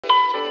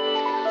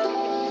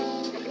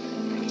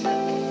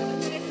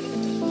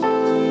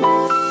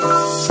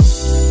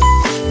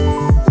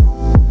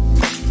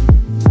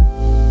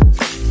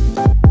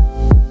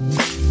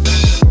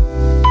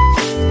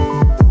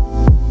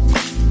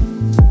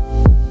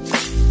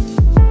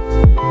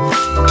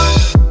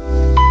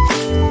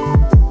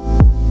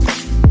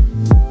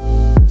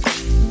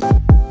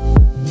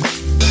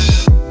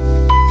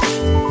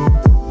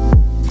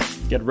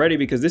ready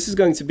because this is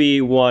going to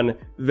be one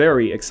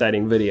very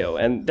exciting video,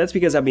 and that's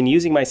because I've been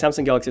using my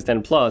Samsung Galaxy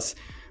S10 Plus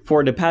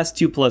for the past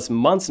 2+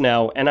 months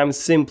now, and I'm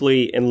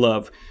simply in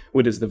love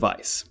with this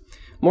device.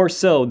 More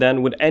so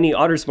than with any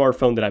other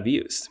smartphone that I've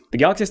used. The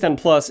Galaxy S10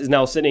 Plus is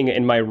now sitting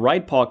in my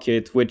right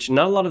pocket, which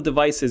not a lot of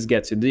devices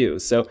get to do,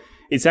 so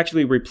it's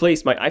actually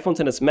replaced my iPhone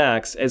XS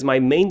Max as my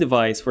main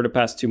device for the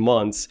past 2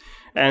 months.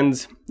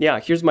 And yeah,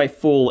 here's my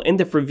full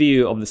in-depth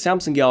review of the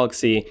Samsung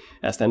Galaxy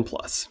S10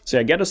 Plus. So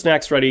yeah, get those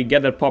snacks ready,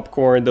 get that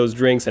popcorn, those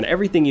drinks, and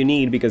everything you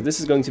need, because this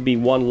is going to be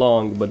one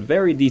long but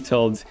very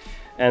detailed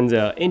and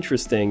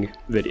interesting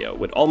video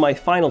with all my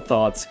final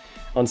thoughts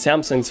on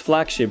Samsung's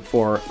flagship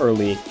for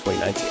early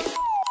 2019.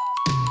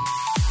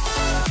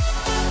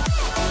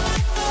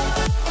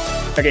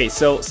 Okay,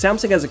 so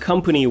Samsung as a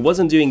company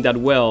wasn't doing that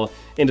well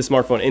in the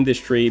smartphone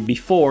industry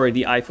before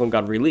the iPhone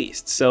got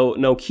released. So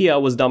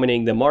Nokia was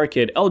dominating the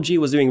market, LG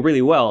was doing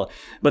really well,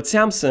 but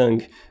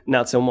Samsung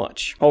not so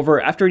much.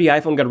 However, after the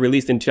iPhone got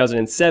released in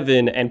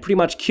 2007 and pretty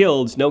much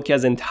killed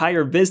Nokia's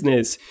entire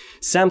business,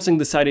 Samsung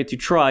decided to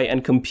try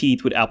and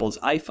compete with Apple's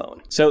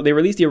iPhone. So they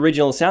released the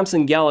original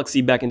Samsung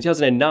Galaxy back in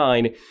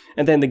 2009,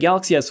 and then the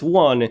Galaxy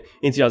S1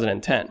 in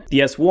 2010. The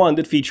S1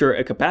 did feature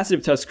a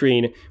capacitive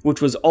touchscreen,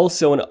 which was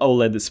also an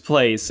OLED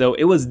display, so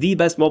it was the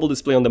best mobile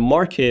display on the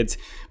market,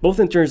 both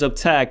in terms of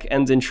tech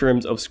and in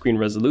terms of screen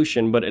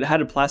resolution, but it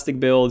had a plastic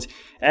build.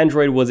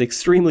 Android was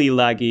extremely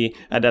laggy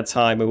at that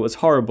time, it was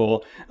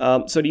horrible,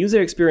 so the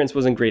user experience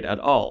wasn't great at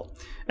all.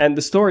 And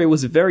the story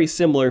was very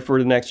similar for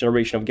the next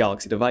generation of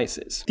Galaxy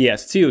devices. The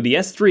S2, the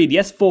S3, the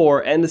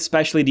S4, and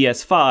especially the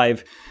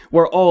S5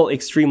 were all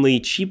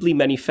extremely cheaply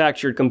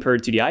manufactured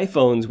compared to the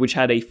iPhones, which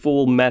had a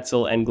full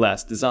metal and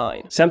glass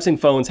design. Samsung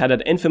phones had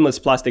that infamous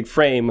plastic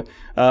frame,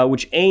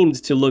 which aimed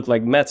to look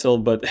like metal,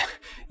 but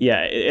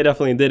yeah, it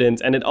definitely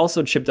didn't, and it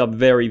also chipped up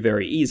very,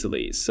 very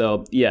easily.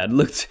 So yeah, it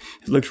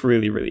looked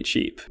really, really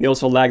cheap. They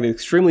also lagged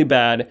extremely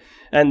bad,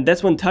 and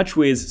that's when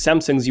TouchWiz,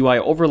 Samsung's UI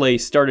overlay,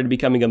 started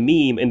becoming a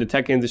meme in the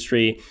tech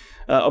industry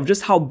of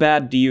just how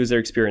bad the user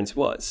experience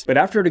was. But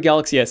after the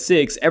Galaxy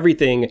S6,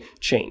 everything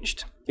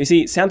changed. You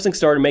see, Samsung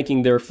started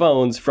making their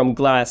phones from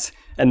glass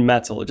and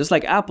metal, just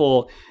like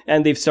Apple,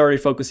 and they've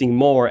started focusing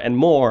more and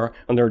more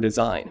on their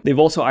design. They've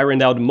also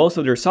ironed out most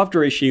of their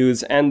software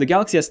issues, and the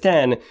Galaxy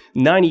S10,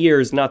 9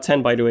 years, not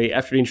 10 by the way,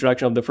 after the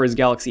introduction of the first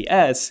Galaxy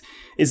S,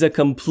 is a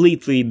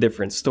completely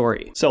different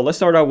story. So let's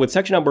start out with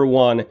section number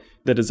 1,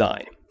 the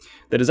design.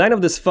 The design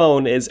of this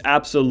phone is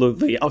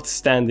absolutely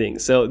outstanding.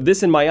 So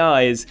this, in my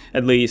eyes,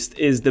 at least,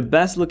 is the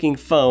best looking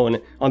phone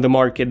on the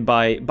market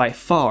by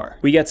far.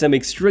 We get some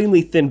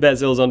extremely thin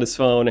bezels on this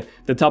phone,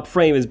 the top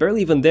frame is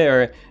barely even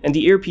there, and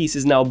the earpiece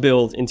is now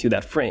built into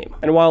that frame.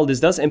 And while this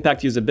does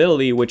impact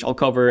usability, which I'll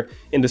cover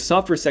in the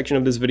software section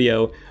of this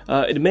video,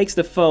 it makes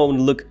the phone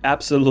look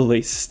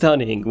absolutely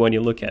stunning when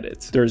you look at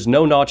it. There's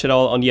no notch at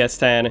all on the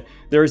S10,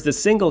 there is the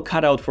single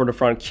cutout for the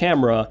front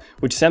camera,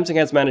 which Samsung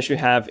has managed to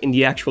have in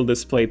the actual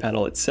display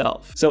panel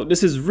itself. So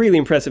this is really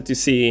impressive to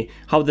see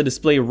how the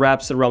display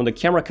wraps around the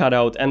camera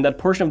cutout, and that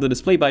portion of the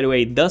display, by the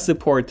way, does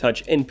support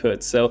touch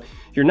input, so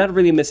you're not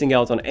really missing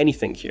out on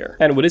anything here.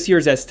 And with this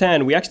year's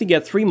S10, we actually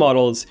get 3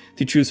 models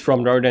to choose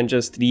from rather than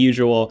just the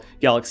usual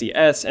Galaxy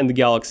S and the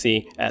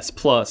Galaxy S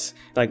Plus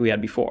like we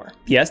had before.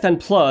 The S10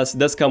 Plus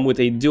does come with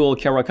a dual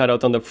camera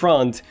cutout on the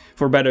front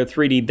for better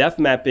 3D depth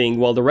mapping,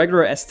 while the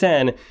regular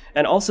S10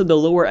 and also the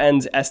lower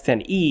end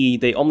S10e,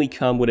 they only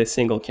come with a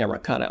single camera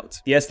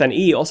cutout. The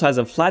S10e also has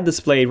a flat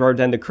display rather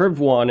than the curved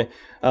one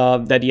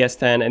that the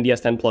S10 and the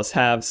S10 Plus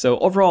have, so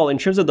overall, in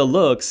terms of the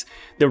looks,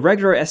 the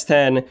regular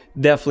S10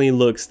 definitely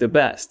looks the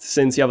best,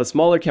 since you have a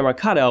smaller camera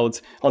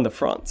cutout on the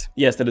front.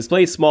 Yes, the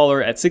display is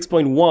smaller at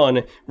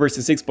 6.1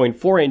 versus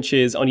 6.4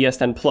 inches on the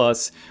S10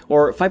 Plus,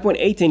 or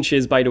 5.8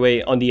 inches, by the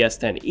way, on the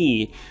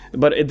S10e,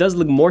 but it does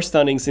look more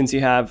stunning since you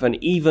have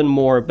an even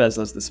more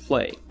bezel-less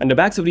display. And the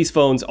backs of these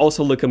phones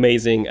also look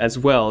amazing as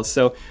well,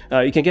 so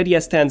you can get the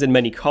S10s in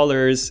many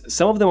colors.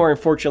 Some of them are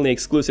unfortunately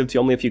exclusive to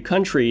only a few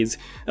countries,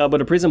 but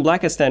the Prism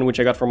Black S10, which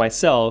I got for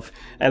myself,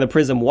 and the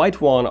Prism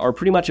White one are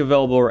pretty much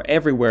available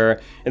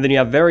everywhere, and then you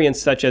have variants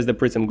such as the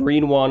Prism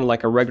Green one,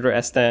 like a regular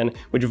S10,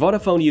 which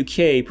Vodafone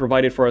UK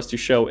provided for us to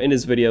show in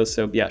this video,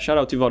 so yeah, shout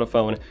out to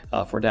Vodafone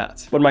for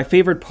that. But my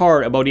favorite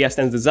part about the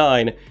S10's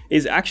design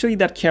is actually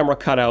that camera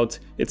cutout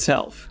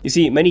itself. You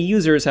see, many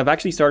users have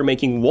actually started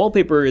making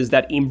wallpapers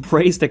that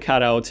embrace the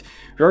cutout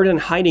rather than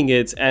hiding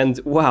it, and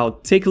wow,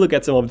 take a look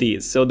at some of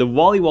these. So the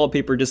Wally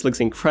wallpaper just looks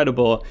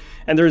incredible,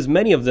 and there's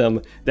many of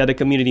them that the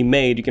community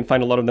made. You can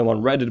find a lot of them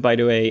on Reddit, by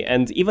the way,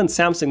 and even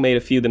Samsung made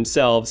a few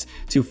themselves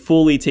to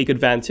fully take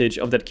advantage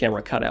of that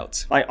camera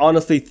cutout. I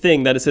honestly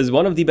think that this is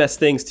one of the best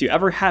things to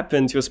ever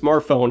happen to a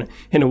smartphone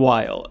in a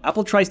while.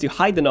 Apple tries to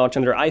hide the notch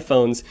on their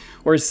iPhones,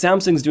 whereas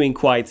Samsung's doing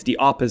quite the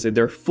opposite.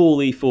 They're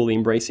fully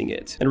embracing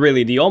it. And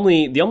really, the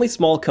only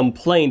small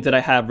complaint that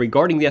I have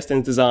regarding the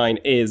S10's design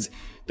is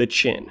the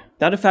chin.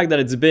 Not the fact that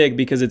it's big,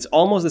 because it's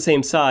almost the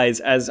same size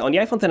as on the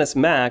iPhone XS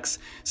Max,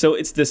 so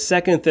it's the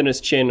second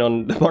thinnest chin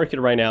on the market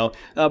right now,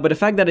 but the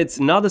fact that it's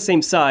not the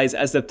same size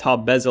as the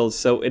top bezels,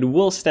 so it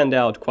will stand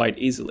out quite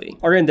easily.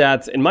 Other than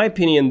that, in my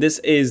opinion, this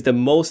is the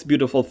most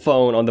beautiful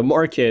phone on the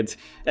market,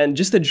 and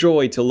just a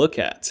joy to look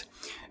at.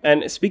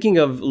 And speaking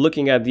of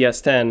looking at the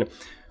S10,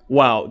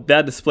 wow,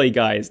 that display,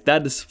 guys,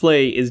 that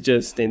display is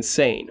just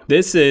insane.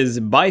 This is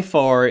by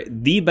far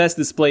the best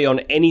display on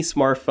any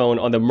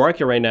smartphone on the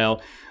market right now.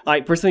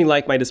 I personally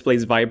like my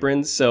displays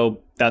vibrant,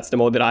 so that's the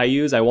mode that I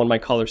use. I want my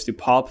colors to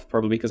pop,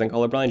 probably because I'm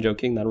colorblind,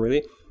 joking, not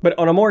really. But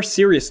on a more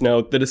serious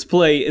note, the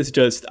display is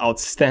just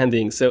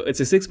outstanding. So it's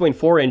a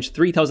 6.4-inch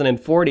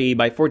 3040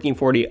 by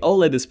 1440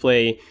 OLED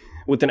display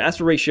with an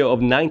aspect ratio of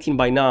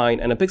 19:9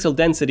 and a pixel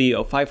density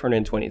of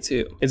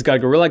 522. It's got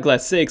Gorilla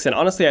Glass 6, and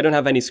honestly I don't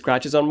have any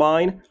scratches on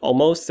mine,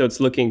 almost, so it's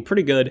looking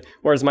pretty good,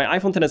 whereas my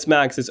iPhone XS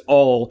Max is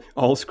all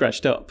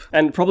scratched up.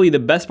 And probably the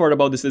best part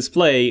about this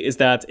display is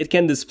that it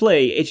can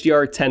display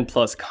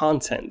HDR10+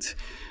 content.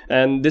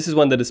 And this is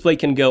when the display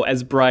can go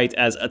as bright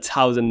as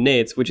 1000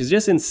 nits, which is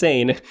just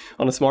insane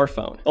on a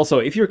smartphone. Also,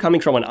 if you're coming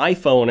from an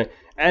iPhone,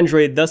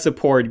 Android does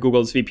support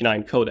Google's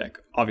VP9 codec,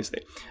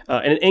 obviously.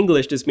 And in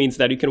English, this means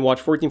that you can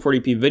watch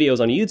 1440p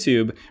videos on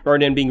YouTube rather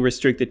than being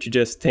restricted to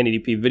just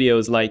 1080p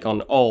videos like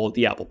on all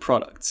the Apple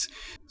products.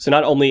 So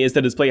not only is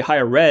the display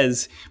higher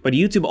res, but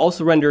YouTube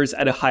also renders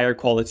at a higher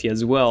quality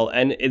as well,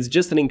 and it's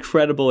just an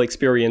incredible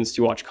experience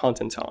to watch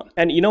content on.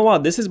 And you know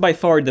what? This is by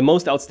far the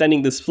most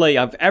outstanding display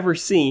I've ever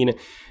seen,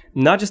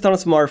 not just on a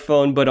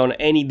smartphone, but on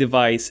any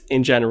device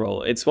in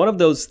general. It's one of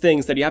those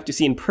things that you have to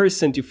see in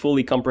person to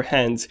fully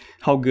comprehend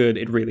how good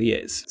it really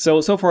is.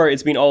 So far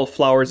it's been all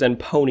flowers and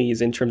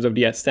ponies in terms of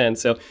the S10,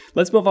 so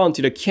let's move on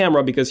to the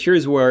camera, because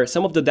here's where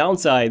some of the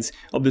downsides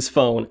of this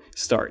phone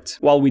start.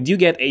 While we do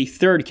get a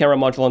third camera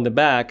module on the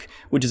back,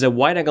 which is a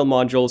wide-angle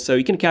module, so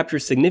you can capture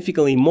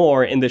significantly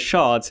more in the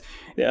shots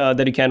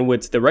that you can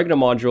with the regular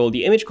module,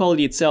 the image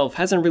quality itself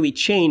hasn't really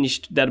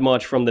changed that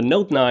much from the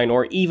Note 9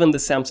 or even the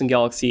Samsung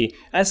Galaxy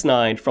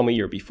S9 from a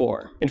year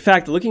before. In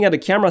fact, looking at the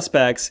camera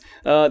specs,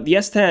 the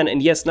S10 and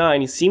the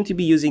S9 seem to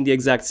be using the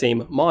exact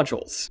same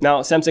modules.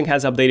 Now, Samsung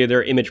has updated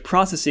their image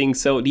processing,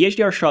 so the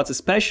HDR shots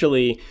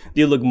especially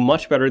do look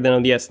much better than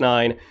on the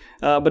S9,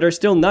 but they're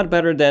still not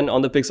better than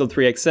on the Pixel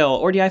 3 XL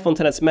or the iPhone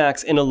XS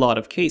Max in a lot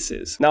of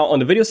cases. Now, on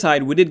the video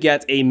side, we did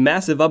get a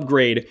massive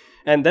upgrade,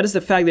 and that is the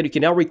fact that you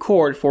can now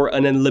record for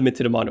an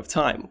unlimited amount of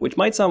time, which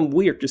might sound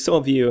weird to some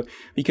of you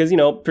because, you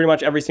know, pretty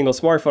much every single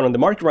smartphone on the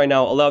market right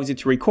now allows you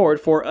to record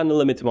for an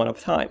unlimited amount of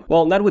time.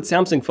 Well, not with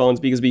Samsung phones,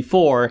 because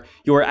before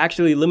you were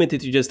actually limited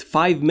to just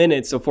 5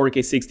 minutes of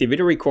 4K 60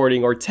 video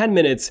recording or 10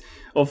 minutes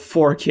of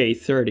 4K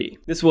 30.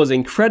 This was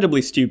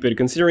incredibly stupid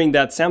considering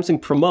that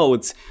Samsung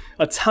promotes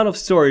a ton of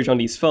storage on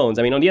these phones.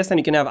 I mean, on the S10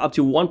 you can have up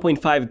to 1.5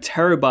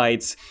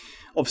 terabytes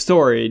of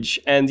storage,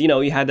 and you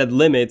know, you had that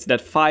limit,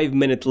 that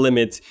 5-minute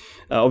limit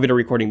of video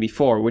recording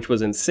before, which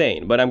was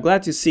insane. But I'm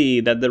glad to see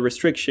that the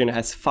restriction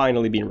has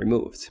finally been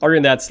removed. Other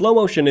than that, slow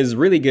motion is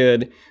really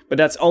good, but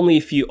that's only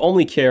if you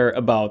only care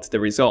about the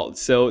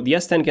results. So the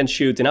S10 can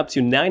shoot in up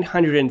to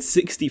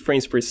 960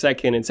 frames per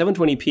second in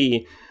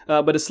 720p,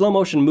 but the slow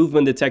motion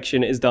movement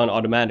detection is done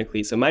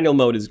automatically, so manual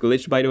mode is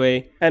glitched, by the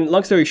way. And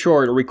long story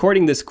short,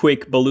 recording this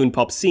quick balloon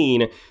pop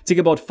scene took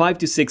about 5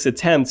 to 6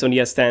 attempts on the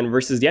S10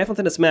 versus the iPhone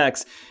XS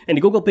Max and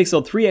the Google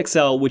Pixel 3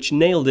 XL, which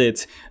nailed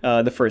it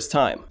the first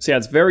time. So yeah,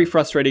 it's very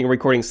frustrating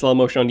recording slow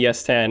motion on the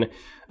S10,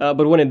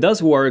 but when it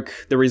does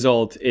work, the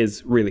result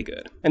is really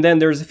good. And then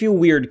there's a few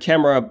weird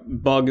camera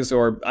bugs,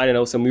 or I don't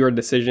know, some weird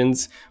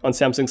decisions on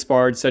Samsung's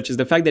part, such as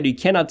the fact that you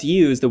cannot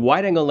use the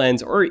wide-angle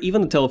lens or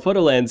even the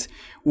telephoto lens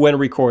when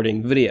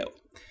recording video.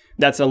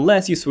 That's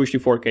unless you switch to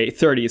 4K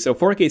 30, so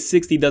 4K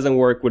 60 doesn't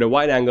work with a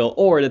wide-angle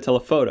or the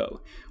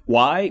telephoto.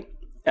 Why?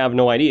 I have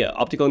no idea.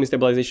 Optical image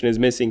stabilization is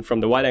missing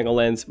from the wide-angle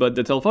lens, but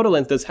the telephoto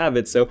lens does have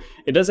it, so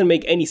it doesn't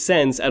make any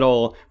sense at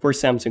all for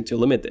Samsung to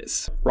limit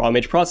this. Raw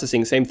image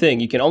processing, same thing.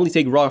 You can only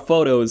take raw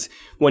photos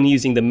when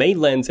using the main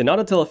lens and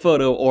not a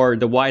telephoto or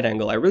the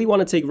wide-angle. I really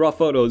want to take raw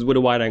photos with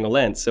a wide-angle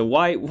lens, so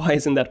why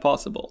isn't that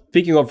possible?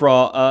 Speaking of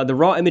raw, the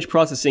raw image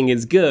processing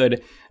is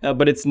good,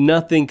 but it's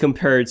nothing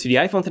compared to the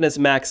iPhone XS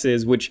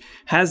Maxes, which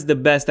has the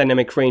best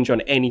dynamic range on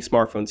any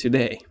smartphone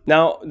today.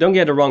 Now, don't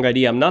get the wrong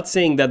idea. I'm not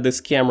saying that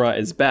this camera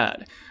is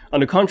bad. On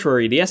the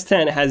contrary, the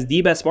S10 has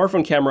the best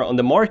smartphone camera on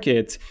the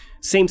market,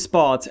 same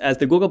spot as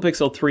the Google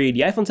Pixel 3, the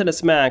iPhone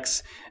XS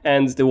Max,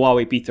 and the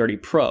Huawei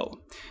P30 Pro.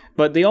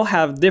 But they all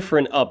have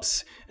different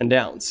ups and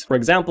downs. For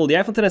example, the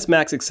iPhone XS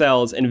Max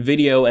excels in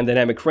video and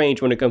dynamic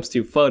range when it comes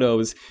to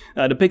photos.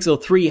 The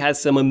Pixel 3 has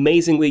some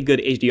amazingly good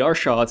HDR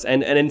shots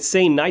and an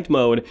insane night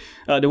mode.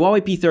 The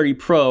Huawei P30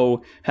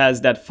 Pro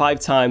has that 5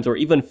 times or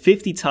even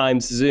 50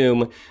 times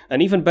zoom,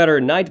 an even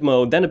better night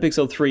mode than the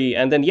Pixel 3,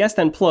 and then the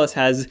S10 Plus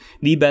has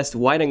the best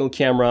wide-angle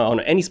camera on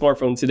any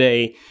smartphone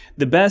today,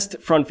 the best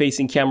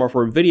front-facing camera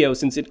for video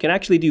since it can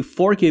actually do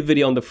 4K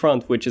video on the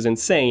front, which is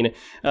insane,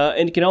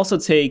 and it can also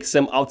take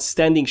some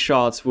outstanding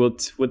shots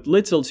with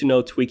little to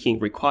no tweaking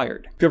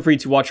required. Feel free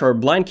to watch our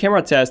blind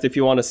camera test if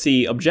you want to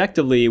see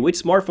objectively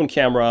which smartphone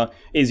camera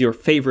is your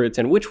favorite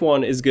and which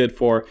one is good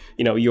for,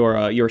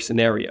 your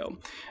scenario.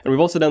 And we've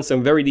also done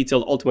some very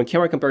detailed ultimate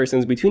camera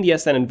comparisons between the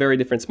S10 and very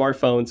different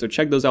smartphones, so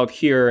check those out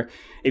here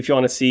if you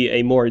want to see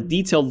a more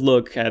detailed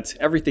look at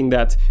everything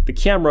that the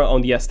camera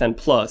on the S10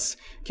 Plus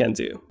can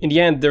do. In the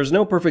end, there's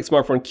no perfect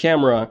smartphone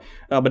camera,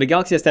 but the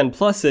Galaxy S10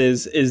 Plus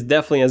is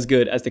definitely as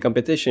good as the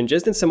competition,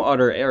 just in some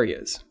other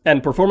areas.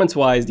 And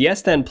performance-wise, the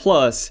S10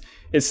 Plus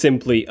is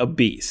simply a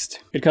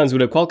beast. It comes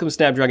with a Qualcomm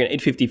Snapdragon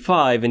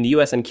 855 in the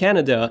US and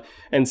Canada,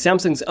 and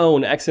Samsung's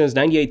own Exynos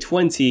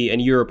 9820 in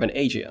Europe and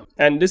Asia.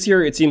 And this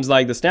year, it seems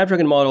like the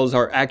Snapdragon models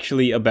are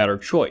actually a better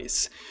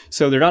choice.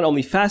 So they're not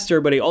only faster,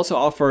 but they also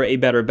offer a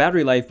better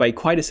battery life by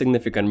quite a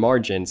significant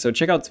margin. So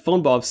check out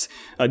PhoneBuff's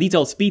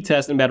detailed speed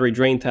test and battery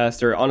drain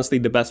test. They're honestly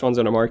the best ones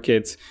on the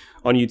market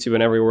on YouTube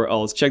and everywhere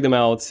else. Check them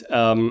out,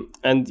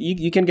 and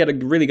you can get a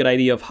really good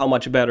idea of how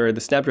much better the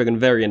Snapdragon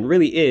variant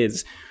really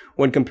is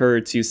when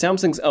compared to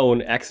Samsung's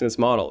own Exynos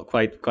model.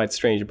 Quite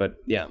strange, but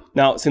yeah.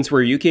 Now, since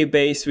we're UK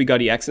based, we got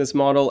the Exynos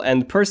model,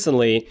 and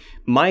personally,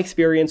 my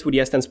experience with the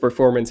S10's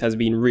performance has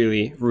been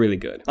really, really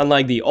good.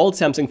 Unlike the old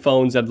Samsung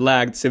phones that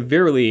lagged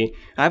severely,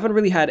 I haven't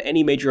really had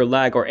any major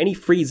lag or any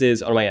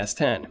freezes on my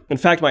S10. In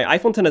fact, my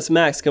iPhone XS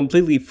Max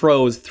completely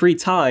froze 3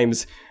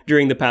 times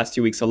during the past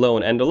 2 weeks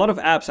alone, and a lot of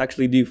apps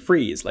actually do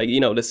freeze. Like,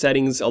 the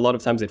settings, a lot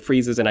of times it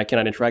freezes and I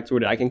cannot interact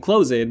with it. I can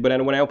close it, but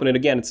then when I open it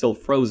again, it's still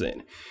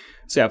frozen.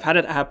 So yeah, I've had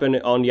it happen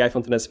on the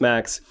iPhone XS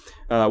Max,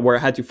 where I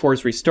had to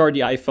force restart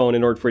the iPhone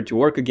in order for it to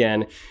work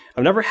again.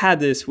 I've never had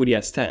this with the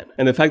S10.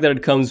 And the fact that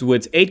it comes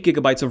with 8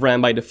 GB of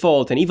RAM by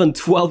default and even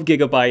 12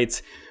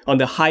 GB on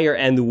the higher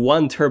end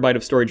 1 TB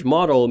of storage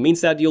model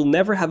means that you'll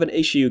never have an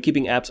issue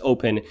keeping apps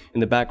open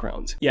in the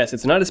background. Yes,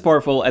 it's not as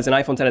powerful as an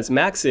iPhone XS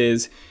Max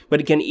is, but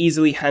it can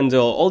easily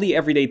handle all the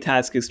everyday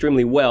tasks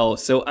extremely well,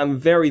 so I'm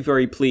very,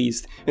 very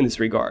pleased in this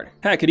regard.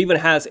 Heck, it even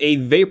has a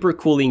vapor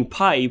cooling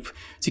pipe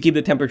to keep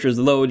the temperatures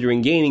low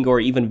during gaming or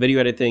even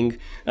video editing,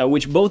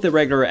 which both the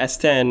regular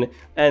S10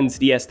 and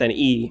the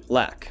S10e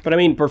lack. But I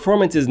mean,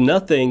 performance is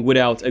nothing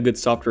without a good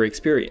software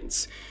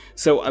experience.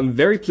 So I'm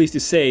very pleased to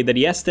say that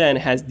the S10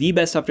 has the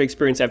best software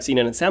experience I've seen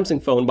in a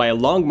Samsung phone by a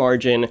long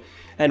margin,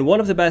 and one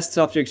of the best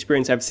software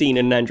experience I've seen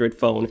in an Android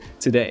phone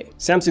today.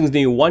 Samsung's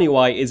new One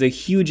UI is a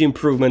huge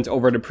improvement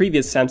over the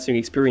previous Samsung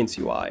Experience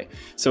UI.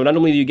 So not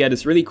only do you get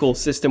this really cool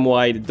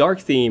system-wide dark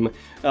theme,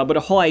 but the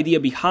whole idea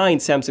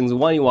behind Samsung's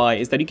One UI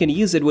is that you can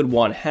use it with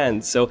one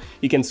hand. So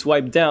you can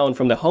swipe down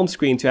from the home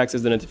screen to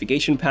access the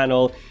notification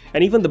panel,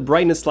 and even the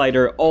brightness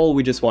slider, all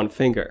with just one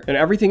finger. And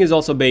everything is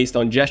also based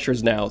on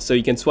gestures now, so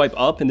you can swipe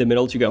up in the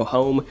middle to go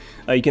home,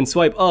 you can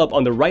swipe up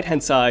on the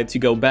right-hand side to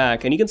go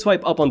back, and you can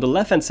swipe up on the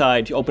left-hand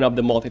side to open up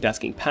the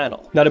multitasking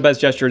panel. Not the best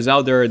gestures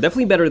out there,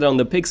 definitely better than on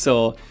the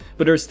Pixel,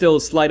 but there's still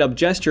slide up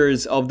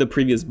gestures of the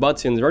previous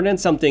buttons rather than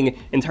something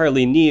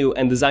entirely new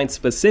and designed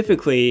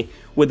specifically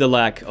with the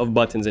lack of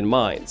buttons in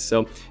mind.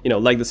 So,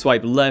 like the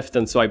swipe left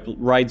and swipe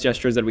right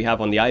gestures that we have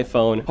on the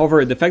iPhone.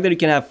 However, the fact that you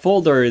can have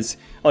folders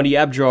on the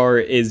app drawer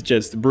is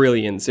just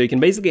brilliant. So you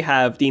can basically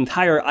have the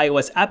entire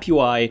iOS app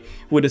UI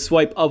with a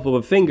swipe up of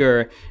a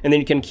finger, and then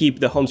you can keep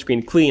the home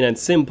screen clean and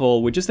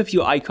simple with just a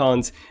few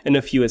icons and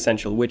a few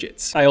essential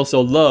widgets. I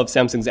also love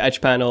Samsung's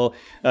Edge panel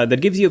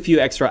that gives you a few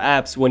extra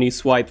apps when you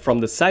swipe from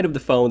the side of the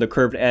phone, the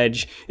curved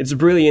edge. It's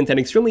brilliant and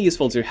extremely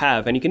useful to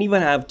have, and you can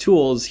even have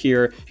tools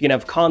here. You can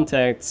have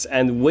contacts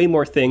and way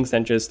more things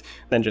than just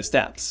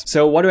apps.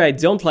 So what do I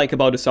don't like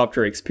about the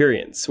software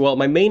experience? Well,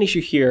 my main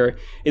issue here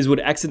is with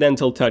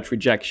accidental touch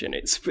rejection.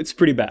 It's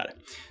pretty bad.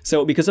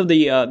 So because of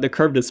the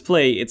curved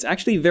display, it's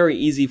actually very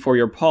easy for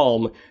your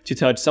palm to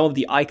touch some of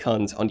the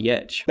icons on the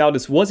edge. Now,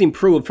 this was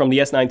improved from the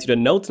S9 to the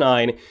Note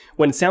 9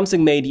 when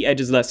Samsung made the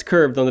edges less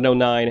curved on the Note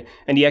 9,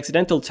 and the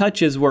accidental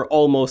touches were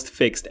almost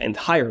fixed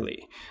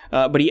entirely.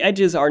 But the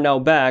edges are now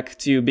back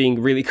to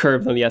being really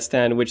curved on the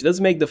S10, which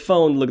does make the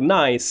phone look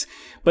nice,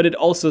 but it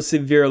also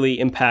severely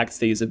impacts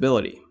the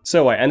usability.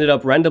 So I ended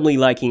up randomly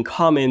liking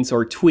comments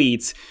or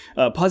tweets,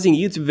 pausing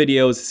YouTube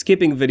videos,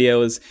 skipping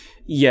videos.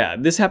 Yeah,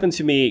 this happened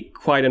to me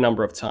quite a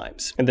number of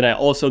times. And then I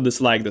also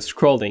dislike the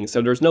scrolling,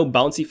 so there's no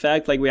bounce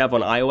effect like we have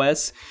on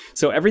iOS.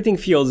 So everything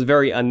feels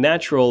very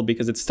unnatural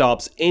because it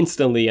stops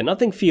instantly, and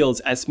nothing feels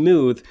as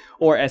smooth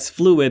or as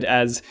fluid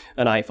as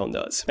an iPhone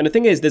does. And the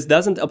thing is, this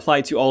doesn't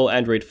apply to all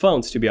Android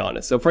phones, to be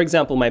honest. So for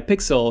example, my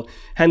Pixel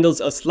handles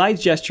a slide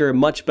gesture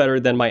much better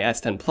than my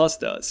S10 Plus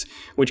does,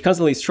 which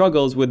constantly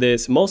struggles with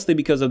this, mostly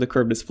because of the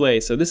curved display.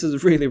 So this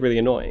is really, really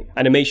annoying.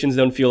 Animations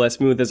don't feel as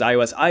smooth as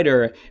iOS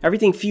either.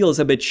 Everything feels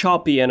a bit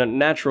choppy and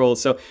unnatural.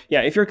 So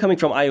yeah, if you're coming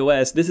from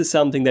iOS, this is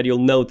something that you'll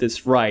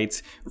notice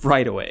right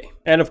away.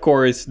 And of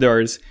course,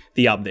 there's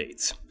the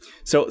updates.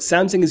 So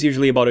Samsung is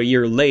usually about a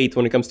year late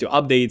when it comes to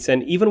updates,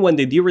 and even when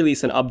they do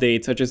release an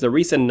update, such as the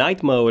recent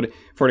night mode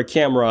for the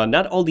camera,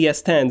 not all the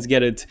S10s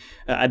get it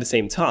at the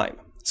same time.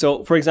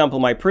 So, for example,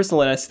 my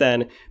personal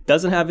S10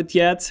 doesn't have it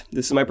yet.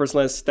 This is my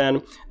personal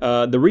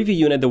S10. The review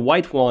unit, the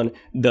white one,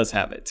 does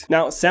have it.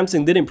 Now,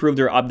 Samsung did improve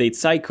their update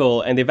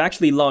cycle, and they've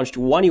actually launched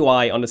One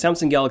UI on the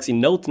Samsung Galaxy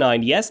Note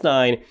 9, the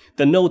S9,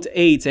 the Note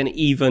 8, and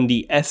even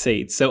the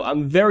S8. So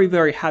I'm very,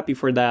 very happy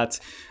for that.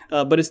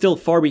 But it's still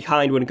far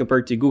behind when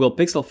compared to Google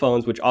Pixel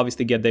phones, which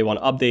obviously get day one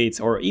updates,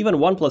 or even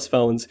OnePlus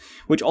phones,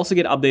 which also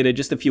get updated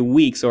just a few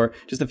weeks or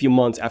just a few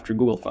months after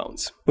Google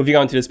phones. Moving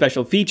on to the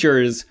special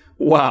features,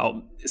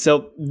 wow.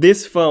 So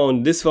this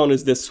phone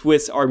is the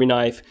Swiss Army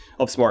knife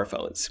of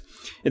smartphones.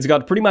 It's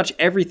got pretty much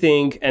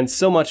everything and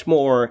so much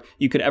more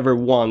you could ever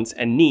want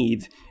and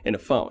need in a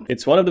phone.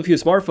 It's one of the few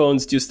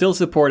smartphones to still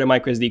support a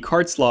microSD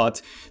card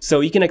slot, so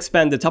you can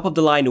expand the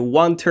top-of-the-line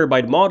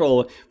 1TB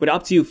model with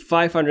up to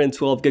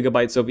 512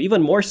 GB of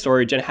even more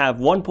storage and have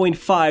 1.5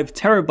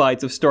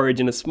 TB of storage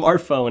in a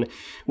smartphone,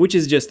 which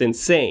is just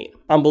insane.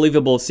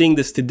 Unbelievable seeing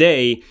this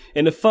today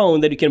in a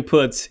phone that you can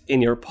put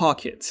in your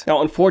pocket.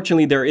 Now,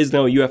 unfortunately, there is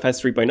no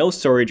UFS 3.0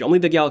 storage, only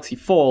the Galaxy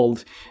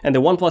Fold and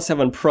the OnePlus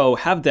 7 Pro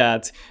have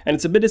that, and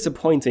it's a bit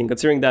disappointing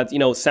considering that,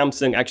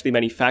 Samsung actually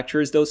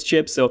manufactures those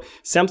chips, so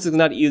Samsung's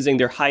not using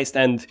their highest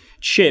end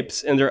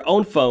chips in their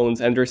own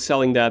phones, and they're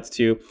selling that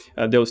to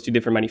those two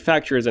different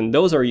manufacturers, and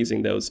those are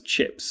using those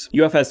chips.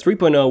 UFS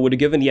 3.0 would have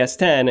given the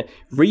S10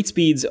 read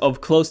speeds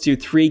of close to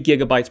 3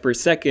 GB per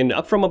second,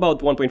 up from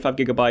about 1.5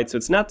 GB, so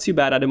it's not too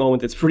bad at the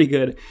moment. It's pretty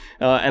good,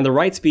 and the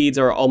write speeds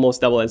are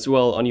almost double as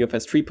well on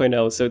UFS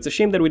 3.0, so it's a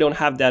shame that we don't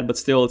have that, but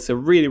still it's a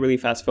really, really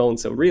fast phone,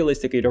 so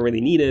realistically you don't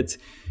really need it.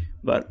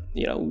 But,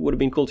 would have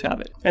been cool to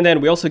have it. And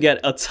then we also get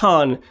a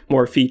ton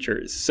more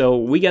features. So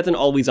we get an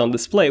always-on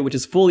display, which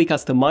is fully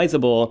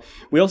customizable.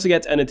 We also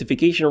get a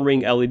notification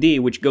ring LED,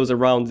 which goes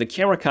around the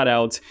camera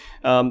cutout.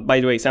 By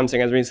the way, Samsung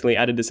has recently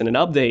added this in an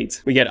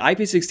update. We get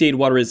IP68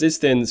 water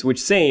resistance,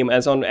 which same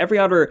as on every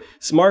other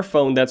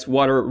smartphone that's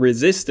water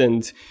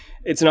resistant,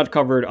 it's not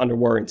covered under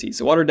warranty.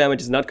 So water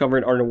damage is not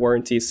covered under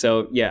warranty,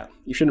 so yeah,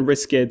 you shouldn't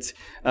risk it.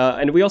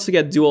 And we also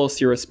get dual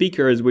stereo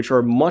speakers, which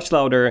are much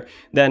louder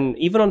than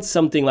even on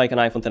something like an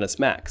iPhone XS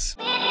Max.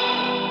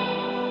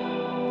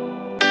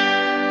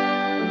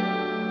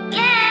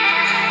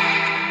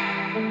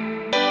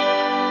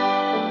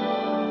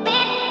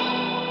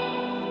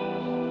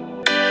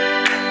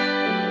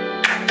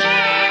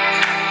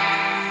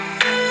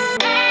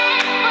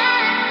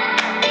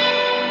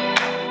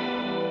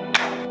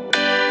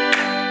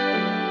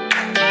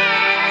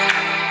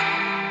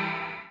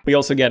 We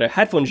also get a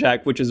headphone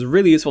jack, which is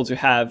really useful to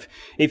have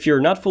if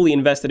you're not fully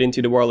invested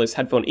into the wireless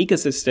headphone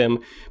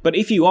ecosystem. But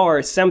if you are,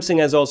 Samsung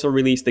has also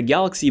released the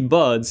Galaxy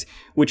Buds,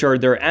 which are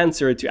their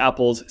answer to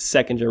Apple's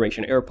second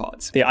generation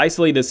AirPods. They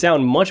isolate the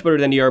sound much better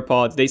than the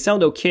AirPods. They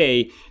sound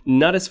okay,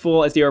 not as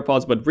full as the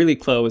AirPods, but really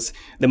close.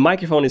 The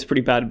microphone is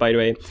pretty bad, by the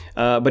way,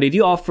 but they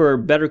do offer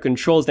better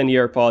controls than the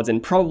AirPods,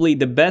 and probably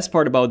the best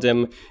part about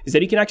them is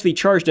that you can actually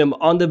charge them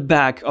on the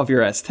back of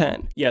your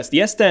S10. Yes, the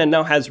S10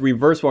 now has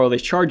reverse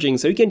wireless charging,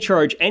 so you can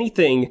charge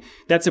anything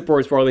that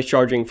supports wireless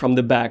charging from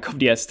the back of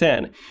the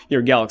S10.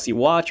 Your Galaxy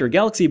Watch, your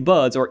Galaxy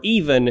Buds, or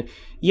even,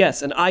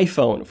 yes, an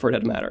iPhone for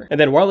that matter. And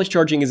then wireless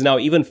charging is now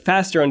even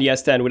faster on the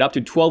S10 with up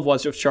to 12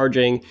 watts of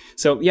charging.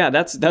 So yeah,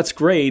 that's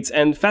great.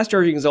 And fast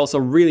charging is also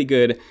really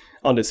good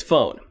on this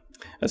phone.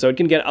 So it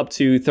can get up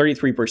to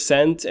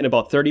 33% in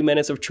about 30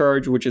 minutes of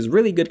charge, which is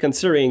really good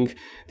considering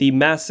the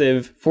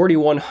massive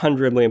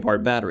 4100 mAh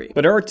battery.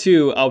 But there are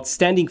two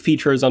outstanding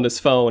features on this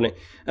phone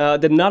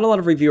that not a lot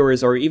of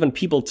reviewers or even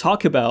people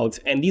talk about,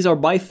 and these are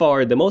by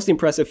far the most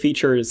impressive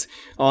features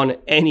on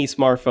any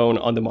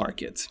smartphone on the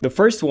market. The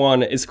first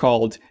one is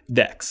called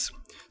DeX.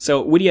 So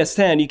with the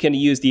S10, you can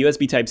use the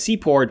USB Type-C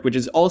port, which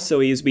is also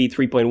USB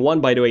 3.1,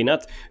 by the way,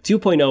 not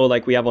 2.0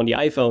 like we have on the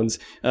iPhones,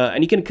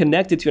 and you can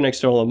connect it to an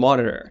external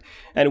monitor.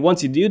 And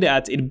once you do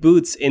that, it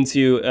boots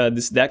into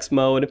this DeX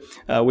mode,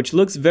 which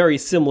looks very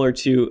similar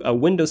to a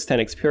Windows 10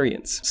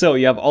 experience. So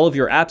you have all of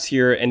your apps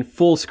here in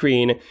full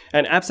screen,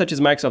 and apps such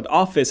as Microsoft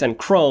Office and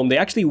Chrome, they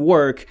actually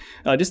work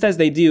just as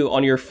they do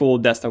on your full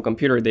desktop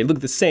computer. They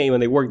look the same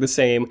and they work the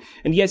same.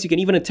 And yes, you can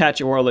even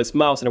attach a wireless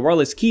mouse and a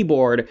wireless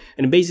keyboard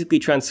and basically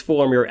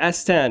transform your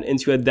S10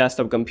 into a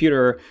desktop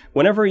computer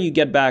whenever you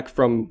get back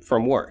from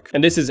work.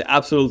 And this is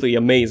absolutely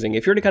amazing.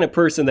 If you're the kind of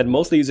person that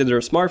mostly uses their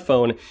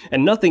smartphone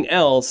and nothing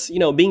else,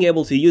 being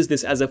able to use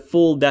this as a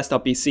full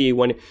desktop PC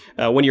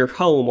when you're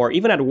home or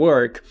even at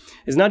work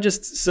is not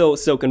just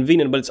so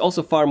convenient, but it's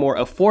also far more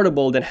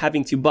affordable than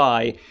having to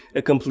buy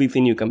a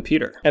completely new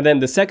computer. And then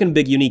the second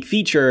big unique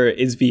feature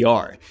is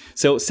VR.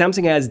 So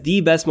Samsung has the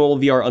best mobile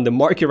VR on the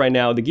market right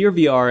now, the Gear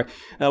VR,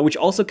 which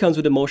also comes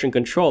with a motion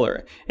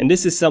controller. And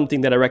this is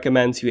something that I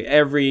recommend to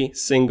every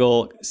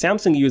single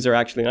Samsung user,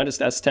 actually, not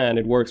just S10,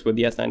 it works with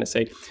the S9,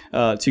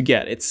 S8, to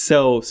get. It's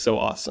so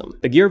awesome.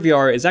 The Gear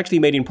VR is actually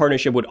made in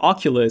partnership with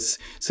Oculus,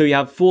 so you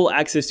have full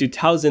access to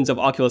thousands of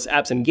Oculus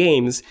apps and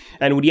games,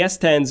 and with the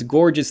S10's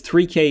gorgeous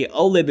 3K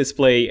OLED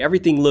display,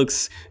 everything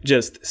looks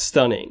just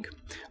stunning.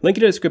 Link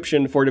in the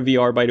description for the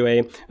VR, by the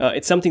way.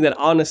 It's something that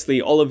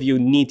honestly all of you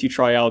need to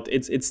try out.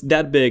 It's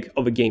that big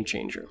of a game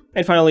changer.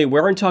 And finally, we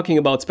aren't talking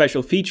about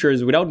special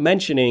features without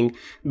mentioning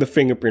the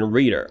fingerprint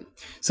reader.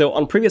 So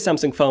on previous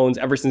Samsung phones,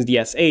 ever since the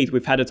S8,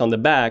 we've had it on the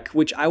back,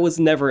 which I was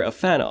never a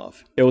fan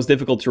of. It was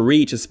difficult to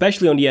reach,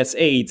 especially on the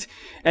S8,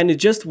 and it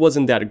just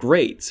wasn't that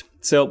great.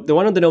 So the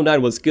one on the Note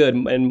 9 was good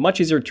and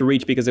much easier to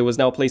reach because it was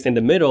now placed in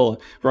the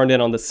middle rather than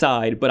on the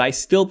side, but I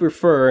still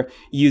prefer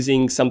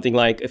using something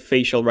like a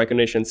facial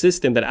recognition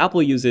system that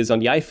Apple uses on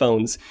the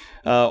iPhones,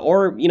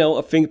 or, you know,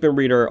 a fingerprint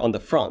reader on the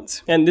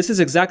front. And this is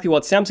exactly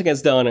what Samsung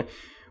has done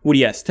with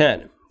the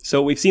S10.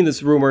 So we've seen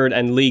this rumored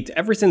and leaked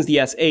ever since the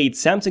S8,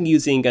 Samsung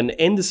using an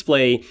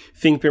in-display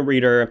fingerprint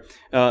reader,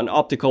 an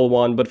optical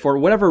one, but for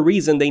whatever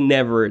reason they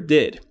never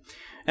did.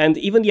 And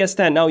even the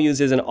S10 now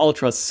uses an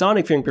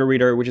ultrasonic fingerprint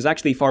reader, which is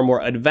actually far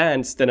more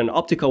advanced than an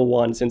optical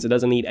one since it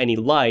doesn't need any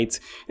light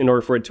in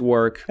order for it to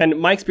work. And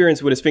my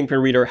experience with this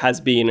fingerprint reader has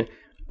been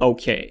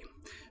okay.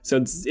 So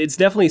it's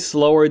definitely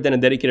slower than a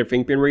dedicated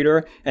fingerprint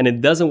reader, and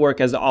it doesn't work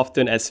as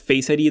often as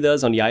Face ID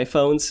does on the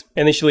iPhones.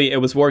 Initially,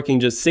 it was working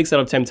just 6 out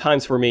of 10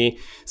 times for me,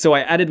 so I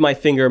added my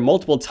finger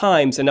multiple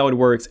times, and now it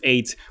works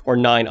 8 or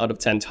 9 out of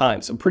 10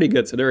 times. So pretty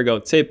good. So there we go.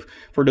 Tip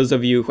for those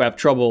of you who have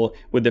trouble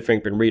with the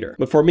fingerprint reader.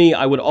 But for me,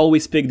 I would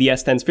always pick the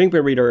S10's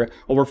fingerprint reader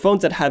over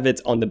phones that have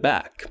it on the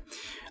back.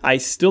 I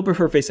still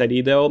prefer Face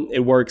ID though.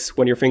 It works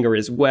when your finger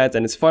is wet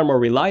and it's far more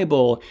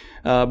reliable,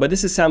 but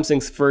this is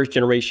Samsung's first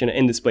generation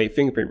in-display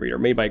fingerprint reader,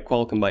 made by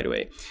Qualcomm by the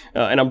way.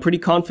 And I'm pretty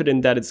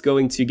confident that it's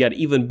going to get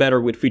even better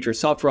with future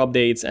software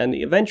updates and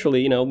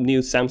eventually, you know,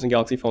 new Samsung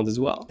Galaxy phones as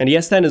well. And the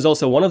S10 is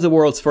also one of the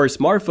world's first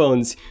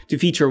smartphones to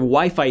feature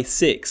Wi-Fi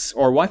 6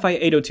 or Wi-Fi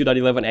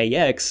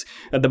 802.11ax,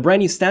 the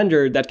brand new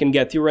standard that can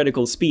get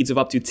theoretical speeds of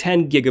up to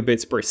 10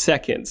 gigabits per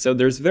second. So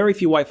there's very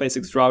few Wi-Fi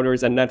 6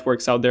 routers and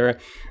networks out there,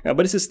 but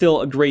this is still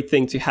a great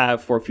thing to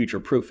have for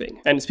future-proofing.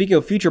 And speaking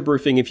of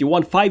future-proofing, if you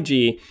want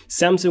 5G,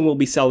 Samsung will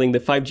be selling the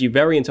 5G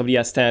variant of the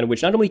S10,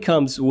 which not only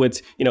comes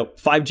with, you know,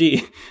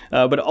 5G,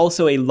 but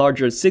also a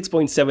larger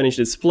 6.7-inch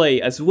display,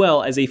 as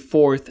well as a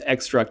 4th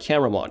extra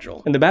camera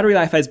module. And the battery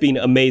life has been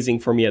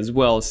amazing for me as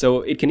well,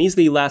 so it can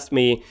easily last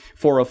me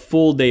for a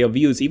full day of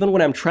use, even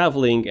when I'm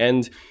traveling,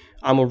 and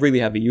I'm a really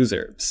heavy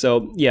user.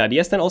 So yeah, the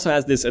S10 also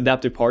has this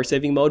adaptive power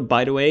saving mode,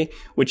 by the way,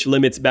 which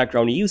limits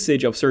background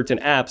usage of certain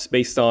apps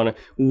based on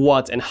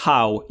what and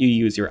how you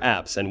use your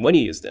apps and when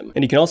you use them.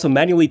 And you can also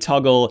manually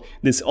toggle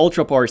this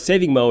ultra power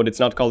saving mode. It's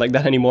not called like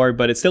that anymore,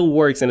 but it still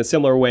works in a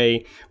similar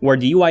way where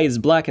the UI is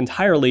black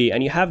entirely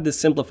and you have this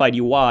simplified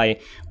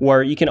UI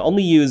where you can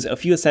only use a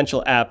few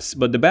essential apps,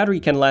 but the battery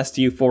can last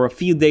you for a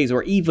few days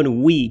or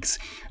even weeks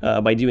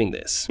by doing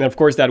this. And of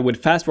course that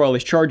with fast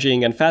wireless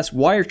charging and fast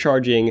wire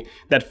charging,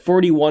 that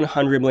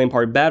 4100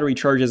 mAh battery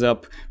charges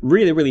up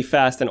really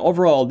fast, and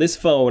overall this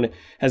phone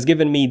has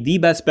given me the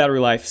best battery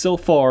life so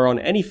far on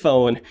any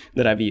phone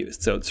that I've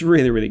used, so it's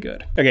really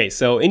good. Okay,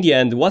 so in the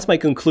end, what's my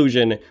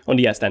conclusion on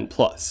the S10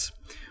 Plus?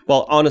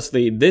 Well,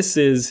 honestly, this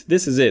is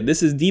it.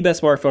 This is the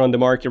best smartphone on the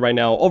market right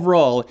now.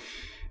 Overall,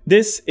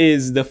 this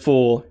is the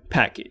full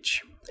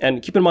package.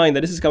 And keep in mind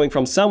that this is coming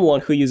from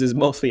someone who uses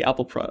mostly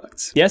Apple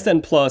products. The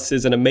S10 Plus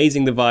is an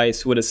amazing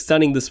device with a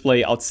stunning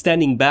display,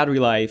 outstanding battery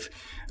life,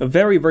 a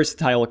very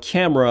versatile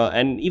camera,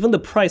 and even the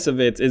price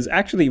of it is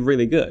actually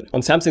really good.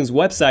 On Samsung's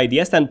website, the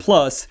S10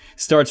 Plus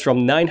starts from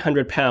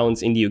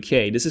 £900 in the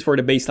UK. This is for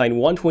the baseline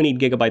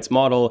 128GB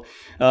model.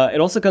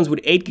 It also comes with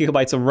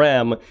 8GB of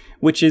RAM,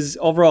 which is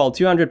overall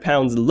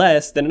 £200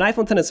 less than an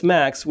iPhone XS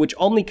Max, which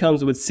only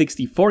comes with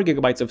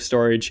 64GB of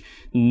storage,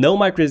 no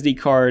microSD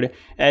card,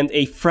 and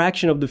a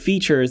fraction of the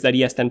features that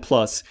the S10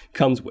 Plus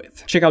comes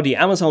with. Check out the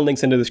Amazon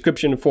links in the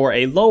description for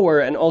a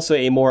lower and also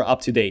a more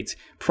up-to-date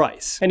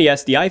price. And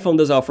yes, the iPhone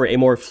does offer a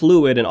more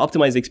fluid and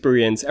optimized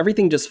experience.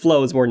 Everything just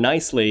flows more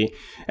nicely.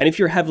 And if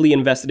you're heavily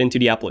invested into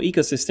the Apple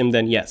ecosystem,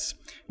 then yes,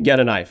 get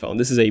an iPhone.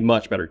 This is a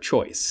much better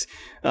choice.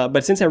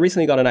 But since I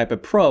recently got an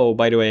iPad Pro,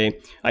 by the way,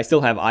 I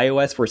still have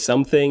iOS for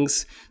some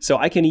things, so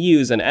I can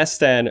use an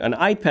S10, an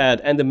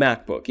iPad, and a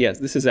MacBook. Yes,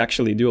 this is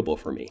actually doable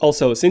for me.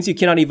 Also, since you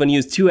cannot even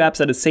use 2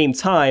 apps at the same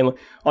time,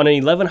 on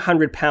an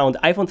 £1,100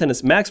 iPhone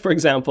XS Max, for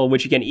example,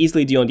 which you can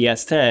easily do on the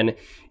S10,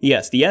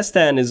 yes, the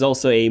S10 is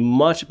also a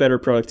much better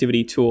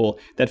productivity tool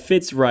that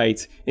fits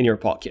right in your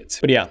pocket.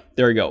 But yeah,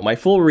 there we go. My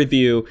full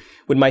review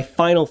with my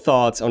final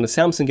thoughts on the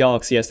Samsung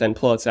Galaxy S10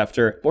 Plus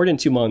after more than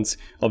 2 months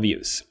of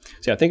use.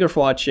 So yeah, thank you for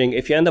watching.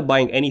 If you end up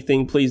buying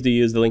anything, please do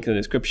use the link in the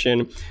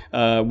description.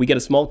 We get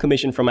a small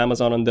commission from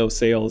Amazon on those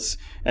sales,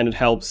 and it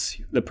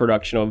helps the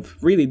production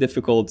of really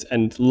difficult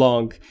and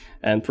long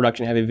and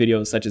production heavy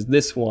videos such as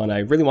this one. I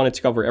really wanted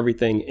to cover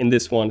everything in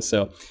this one,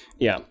 so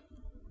yeah.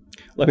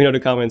 Let me know in the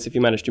comments if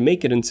you managed to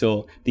make it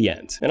until the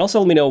end. And also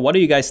let me know, what do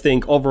you guys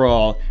think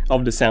overall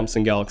of the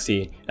Samsung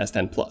Galaxy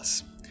S10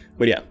 Plus?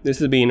 But yeah, this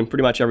has been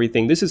pretty much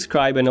everything. Do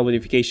subscribe and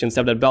notifications,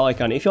 tap that bell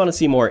icon if you want to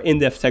see more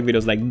in-depth tech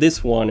videos like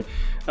this one.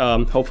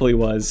 Hopefully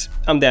was.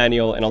 I'm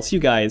Daniel, and I'll see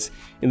you guys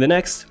in the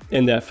next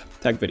in-depth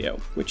tech video,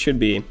 which should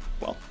be,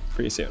 well,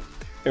 pretty soon.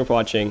 Thank you for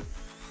watching.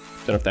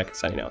 Son of Tech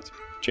signing out.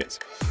 Cheers.